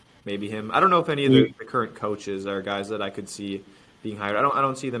 maybe him. I don't know if any of the current coaches are guys that I could see being hired. I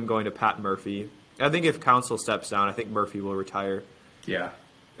don't see them going to Pat Murphy. I think if Counsell steps down, I think Murphy will retire. Yeah.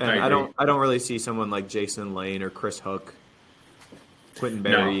 And I don't really see someone like Jason Lane or Chris Hook, Quentin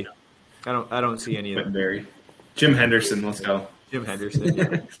Berry. No. I don't see any of them. Berry. Jim Henderson, let's go. Jim Henderson,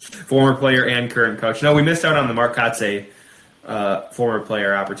 yeah. Former player and current coach. No, we missed out on the Mark Kotze former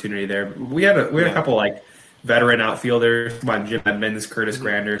player opportunity there. We had a couple like veteran outfielders. Come on, Jim Edmonds, Curtis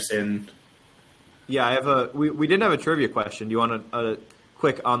Granderson. Yeah, we didn't have a trivia question. Do you want a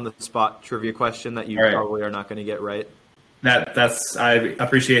quick on the spot trivia question that you probably are not going to get right? That's I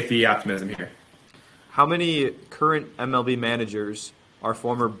appreciate the optimism here. How many current MLB managers are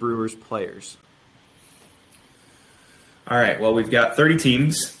former Brewers players? All right. Well, we've got 30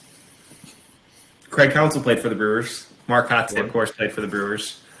 teams. Craig Counsell played for the Brewers. Mark Kotze, of course, played for the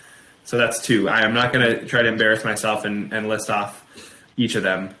Brewers. So that's 2. I am not going to try to embarrass myself and list off each of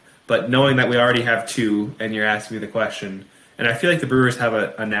them. But knowing that we already have 2, and you're asking me the question, and I feel like the Brewers have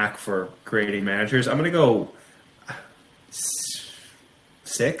a knack for creating managers, I'm going to go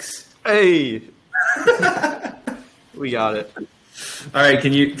 6. Hey! We got it. All right,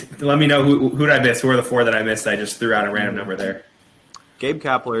 can you let me know who did I miss? Who are the 4 that I missed? I just threw out a random number there. Gabe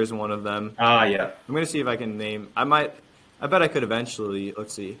Kapler is one of them. Yeah. I'm going to see if I can name. I bet I could eventually.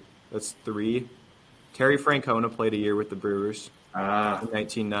 Let's see. That's 3. Terry Francona played a year with the Brewers in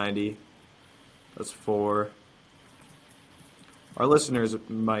 1990. That's 4. Our listeners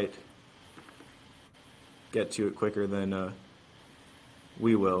might get to it quicker than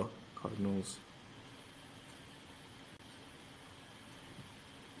we will. Cardinals.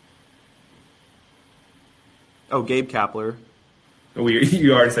 Oh, Gabe Kapler.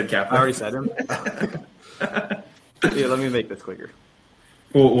 You already said Kapler. I already said him. Yeah, let me make this quicker.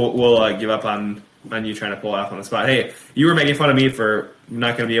 We'll give up on you trying to pull off on the spot. Hey, you were making fun of me for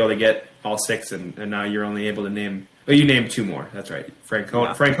not going to be able to get all 6, and now you're only able to name. Oh, you named 2 more. That's right, Francona.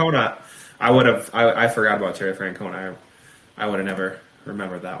 Yeah. Francona. I forgot about Terry Francona. I would have never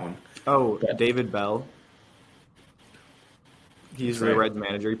remembered that one. Oh, but David Bell. He's the right. Reds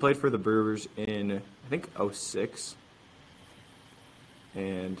manager. He played for the Brewers in, I think, 06.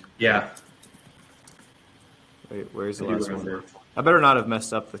 And yeah. Wait, where's the I do last remember. one? I better not have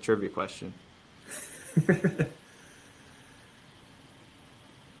messed up the trivia question.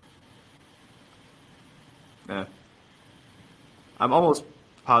 Yeah. I'm almost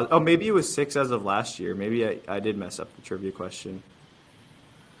positive. Oh, maybe it was 6 as of last year. Maybe I did mess up the trivia question.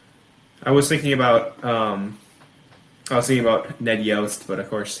 I was thinking about Ned Yost, but of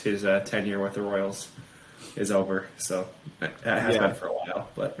course his tenure with the Royals is over. So it has been for a while,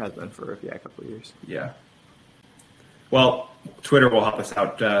 but Has been for a couple of years. yeah. Well, Twitter will help us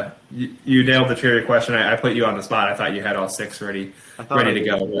out. You nailed the trivia question. I put you on the spot. I thought you had all 6 ready to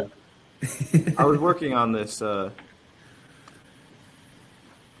go. I was working on this a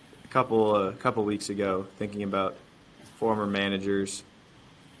couple weeks ago, thinking about former managers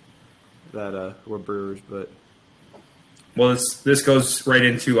that were Brewers, but Well, this goes right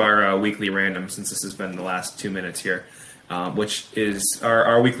into our weekly random, since this has been the last 2 minutes here, which is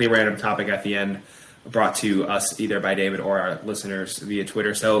our weekly random topic at the end, brought to us either by David or our listeners via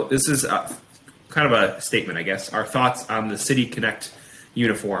Twitter. So this is kind of a statement, I guess. Our thoughts on the City Connect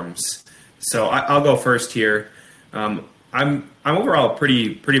uniforms. So I'll go first here. I'm overall a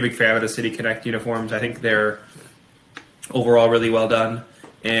pretty big fan of the City Connect uniforms. I think they're overall really well done,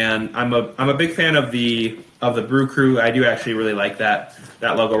 and I'm a big fan of the Brew Crew. I do actually really like that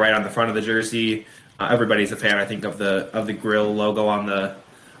logo right on the front of the jersey. Everybody's a fan, I think, of the grill logo on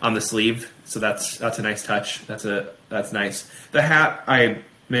the sleeve. So that's a nice touch. That's nice. The hat,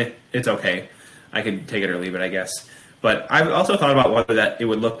 it's okay. I can take it or leave it, I guess. But I've also thought about whether that it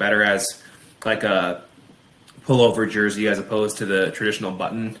would look better as like a pullover jersey as opposed to the traditional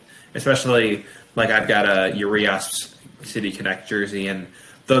button. Especially like I've got a Urias City Connect jersey, and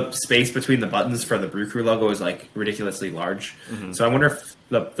the space between the buttons for the Brew Crew logo is like ridiculously large. Mm-hmm. So I wonder if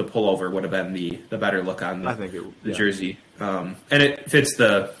the pullover would have been the better look on the jersey. And it fits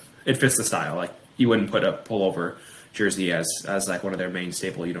the style. Like you wouldn't put a pullover jersey as like one of their main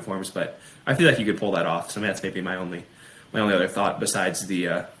staple uniforms, but I feel like you could pull that off. So that's maybe my only other thought besides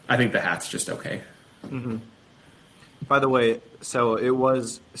I think the hat's just okay. Mm-hmm. By the way, so it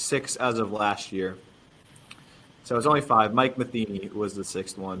was 6 as of last year. So it's only 5. Mike Matheny was the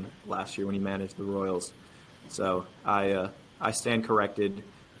 6th one last year when he managed the Royals. So I stand corrected.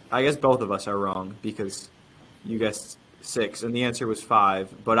 I guess both of us are wrong because you guessed 6 and the answer was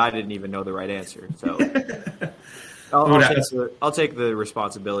 5, but I didn't even know the right answer. So I'll take the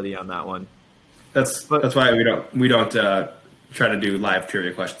responsibility on that one. That's why we don't try to do live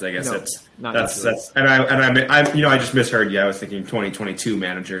trivia questions. I guess that's and I just misheard you. I was thinking 2022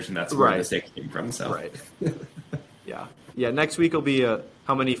 managers, and that's where the mistake came from. So right. Yeah. Next week will be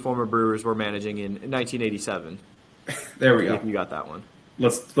how many former Brewers were managing in 1987. There we go. If you got that one.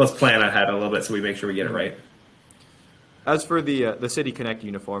 Let's plan ahead a little bit so we make sure we get it right. As for the City Connect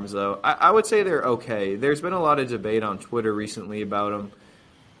uniforms, though, I would say they're okay. There's been a lot of debate on Twitter recently about them.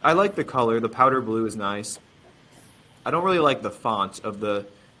 I like the color. The powder blue is nice. I don't really like the font of the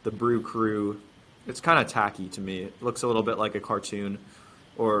Brew Crew. It's kind of tacky to me. It looks a little bit like a cartoon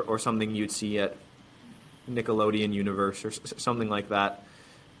or something you'd see at Nickelodeon Universe or something like that.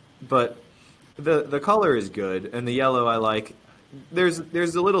 But the color is good, and the yellow I like. There's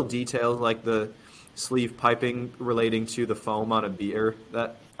the little details like the sleeve piping relating to the foam on a beer.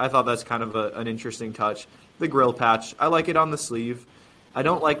 That I thought that's kind of an interesting touch. The grill patch, I like it on the sleeve. I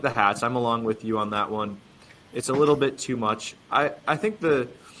don't like the hats. I'm along with you on that one. It's a little bit too much. I think that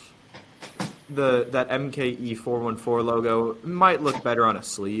MKE 414 logo might look better on a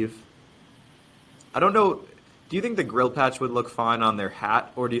sleeve. I don't know. Do you think the grill patch would look fine on their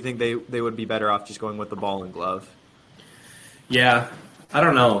hat, or do you think they would be better off just going with the ball and glove? Yeah, I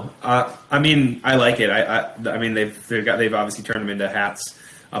don't know. I mean, I like it. I mean, they've obviously turned them into hats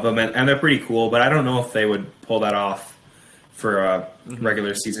of them, and they're pretty cool. But I don't know if they would pull that off for a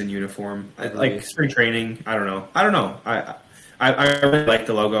regular season uniform, like spring training. I don't know. I really like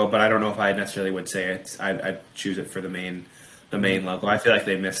the logo, but I don't know if I necessarily would say it. I'd choose it for the main logo. I feel like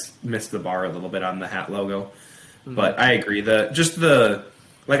they missed the bar a little bit on the hat logo, but I agree. I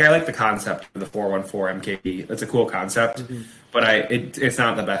like the concept of the 414 MKB. It's a cool concept, but it's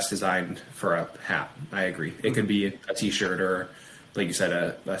not the best design for a hat. I agree. It could be a T-shirt or, like you said,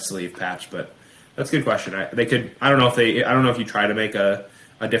 a sleeve patch, but That's a good question. They could. I don't know if you try to make a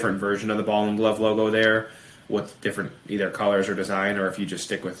different version of the ball and glove logo there with different either colors or design, or if you just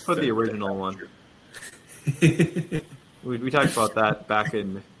stick with the original one. We talked about that back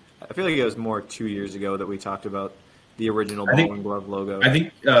in. I feel like it was more 2 years ago that we talked about the original ball and glove logo. I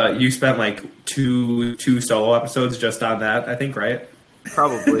think you spent like two solo episodes just on that. I think, right?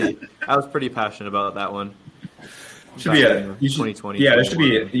 Probably. I was pretty passionate about that one. Should be 2020. Yeah, there should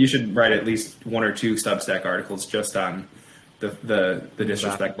be. You should write at least one or two Substack articles just on the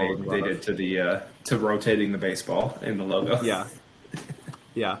disrespect they did to the to rotating the baseball in the logo. Yeah,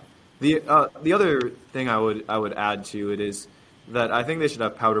 yeah. The other thing I would add to it is that I think they should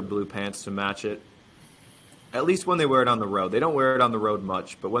have powder blue pants to match it. At least when they wear it on the road. They don't wear it on the road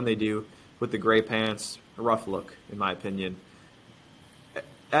much, but when they do, with the gray pants, a rough look, in my opinion.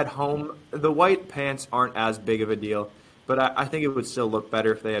 At home, the white pants aren't as big of a deal, but I think it would still look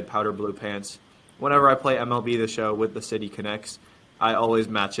better if they had powder blue pants. Whenever I play MLB The Show with the City Connects, I always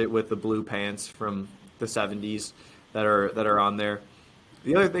match it with the blue pants from the 70s that are on there.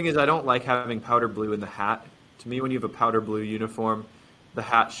 The other thing is I don't like having powder blue in the hat. To me, when you have a powder blue uniform, the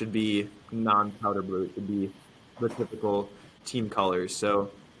hat should be non-powder blue. It should be the typical team colors. So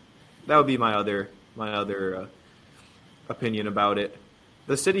that would be my other opinion about it.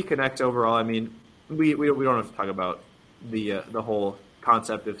 The City Connect overall, I mean, we don't have to talk about the whole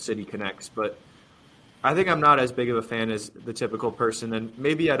concept of City Connects, but I think I'm not as big of a fan as the typical person, and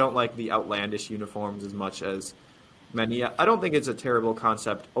maybe I don't like the outlandish uniforms as much as many. I don't think it's a terrible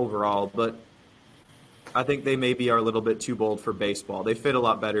concept overall, but I think they maybe are a little bit too bold for baseball. They fit a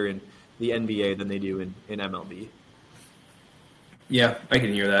lot better in the NBA than they do in MLB. Yeah, I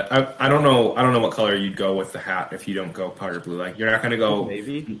can hear that. I don't know what color you'd go with the hat if you don't go powder blue. Like you're not going to go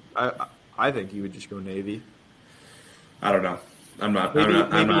navy. I think you would just go navy. I don't know. I'm not. Maybe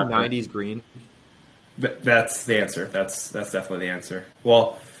I'm not 90s green. That's the answer. That's definitely the answer.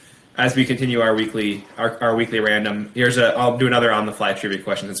 Well, as we continue our weekly random, I'll do another on the fly trivia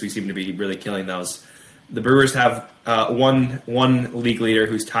question since we seem to be really killing those. The Brewers have one league leader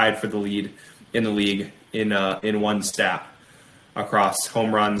who's tied for the lead in the league in one stat across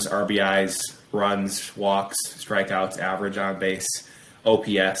home runs, RBIs, runs, walks, strikeouts, average on base,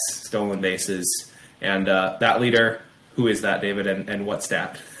 OPS, stolen bases, and that leader. Who is that, David, and what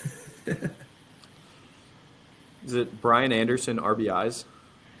stat? Is it Brian Anderson RBIs?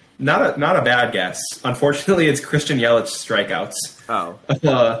 Not a bad guess. Unfortunately, it's Christian Yelich's strikeouts. Oh,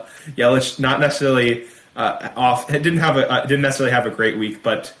 Yelich not necessarily off. Didn't necessarily have a great week,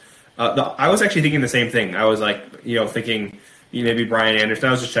 but I was actually thinking the same thing. I was like, thinking maybe Brian Anderson.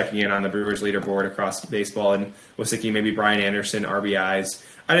 I was just checking in on the Brewers leaderboard across baseball and was thinking maybe Brian Anderson RBIs.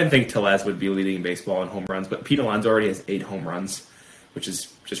 I didn't think Tellez would be leading baseball in home runs, but Pete Alonso already has 8 home runs, which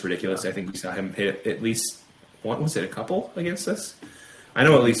is just ridiculous. I think we saw him hit at least one. Was it a couple against us? I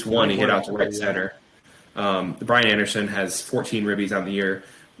know at least one he hit out to right center. Brian Anderson has 14 ribbies on the year.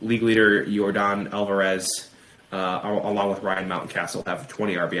 League leader Jordan Alvarez, along with Ryan Mountcastle, have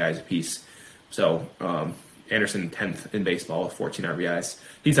 20 RBIs apiece. So Anderson 10th in baseball with 14 RBIs.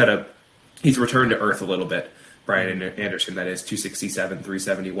 He's returned to earth a little bit. Brian Anderson, that is 267,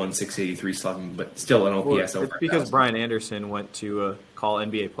 371, 683 slugging, but still an OPS over. It's because Brian Anderson went to call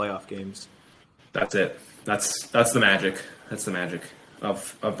NBA playoff games. That's it. That's the magic. That's the magic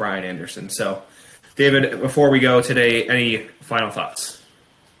of Brian Anderson. So, David, before we go today, any final thoughts?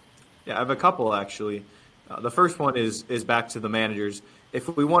 Yeah, I have a couple actually. The first one is back to the managers. If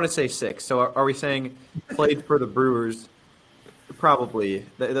we want to say 6, so are we saying played for the Brewers? Probably.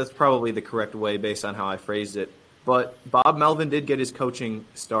 That's probably the correct way based on how I phrased it. But Bob Melvin did get his coaching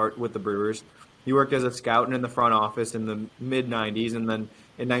start with the Brewers. He worked as a scout and in the front office in the mid-'90s, and then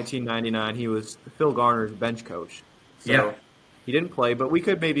in 1999 he was Phil Garner's bench coach. So yeah. He didn't play, but we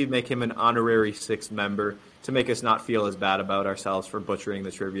could maybe make him an honorary 6th member to make us not feel as bad about ourselves for butchering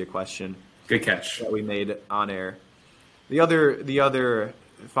the trivia question. Good catch. That we made on air. The other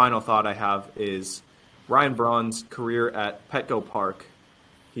final thought I have is Ryan Braun's career at Petco Park.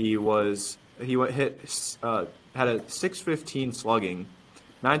 He had a 615 slugging,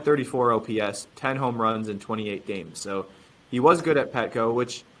 934 OPS, 10 home runs in 28 games. So he was good at Petco,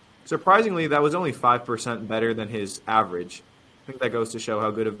 which surprisingly that was only 5% better than his average. I think that goes to show how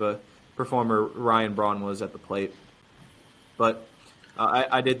good of a performer Ryan Braun was at the plate. But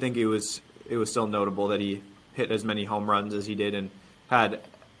I did think it was still notable that he hit as many home runs as he did and had,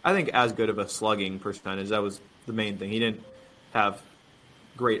 I think, as good of a slugging percentage. That was the main thing. He didn't have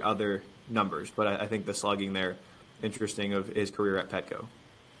great other numbers, but I think the slugging there, interesting of his career at Petco.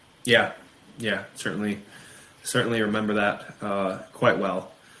 Yeah, certainly remember that quite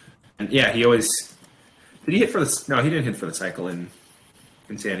well. yeah, he always did. He hit for the no, he didn't hit for the cycle in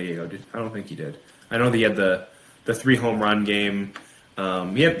San Diego. I don't think he did. I know that he had the 3 home run game.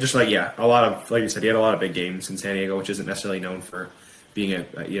 He had just a lot of, like you said, he had a lot of big games in San Diego, which isn't necessarily known for being an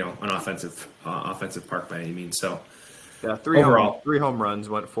offensive park by any means. So yeah, three home runs,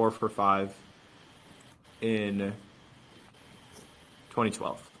 went 4 for 5 in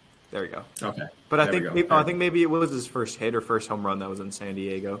 2012. There you go. Okay, but I think maybe it was his first hit or first home run that was in San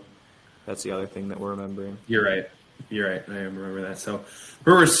Diego. That's the other thing that we're remembering. You're right. I remember that. So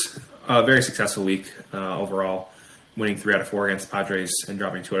Brewers, very successful week overall, winning 3 out of 4 against the Padres and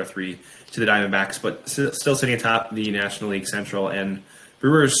dropping 2 out of 3 to the Diamondbacks, but still sitting atop the National League Central. And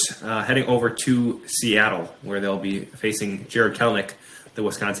Brewers heading over to Seattle, where they'll be facing Jared Kelenic, the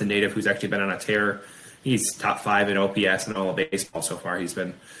Wisconsin native, who's actually been on a tear. He's top 5 in OPS in all of baseball so far. He's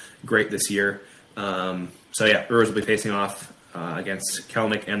been great this year. Brewers will be facing off against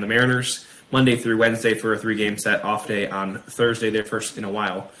Kelenic and the Mariners Monday through Wednesday for a 3-game set, off day on Thursday, their first in a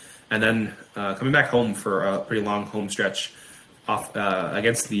while. And then coming back home for a pretty long home stretch off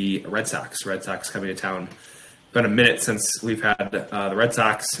against the Red Sox. Red Sox coming to town. Been a minute since we've had the Red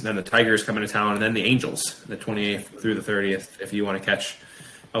Sox, and then the Tigers coming to town, and then the Angels, the 28th through the 30th, if you want to catch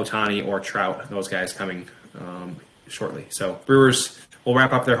Ohtani or Trout, those guys coming shortly. So Brewers will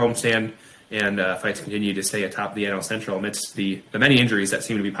wrap up their homestand, and fights continue to stay atop the NL Central amidst the many injuries that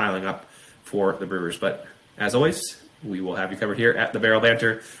seem to be piling up for the Brewers. But as always, we will have you covered here at the Barrel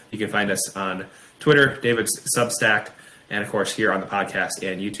Banter. You can find us on Twitter, David's Substack, and of course here on the podcast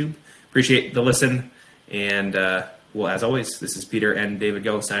and YouTube. Appreciate the listen, and as always, this is Peter and David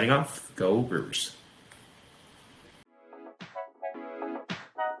Go signing off. Go Brewers.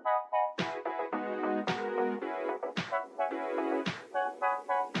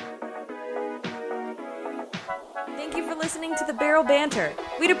 Thank you for listening to the Barrel Banter.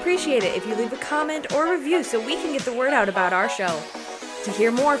 We'd appreciate it if you leave a comment or review so we can get the word out about our show. To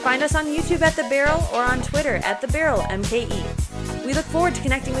hear more, find us on YouTube at The Barrel or on Twitter at The Barrel MKE. We look forward to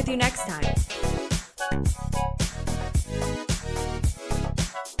connecting with you next time.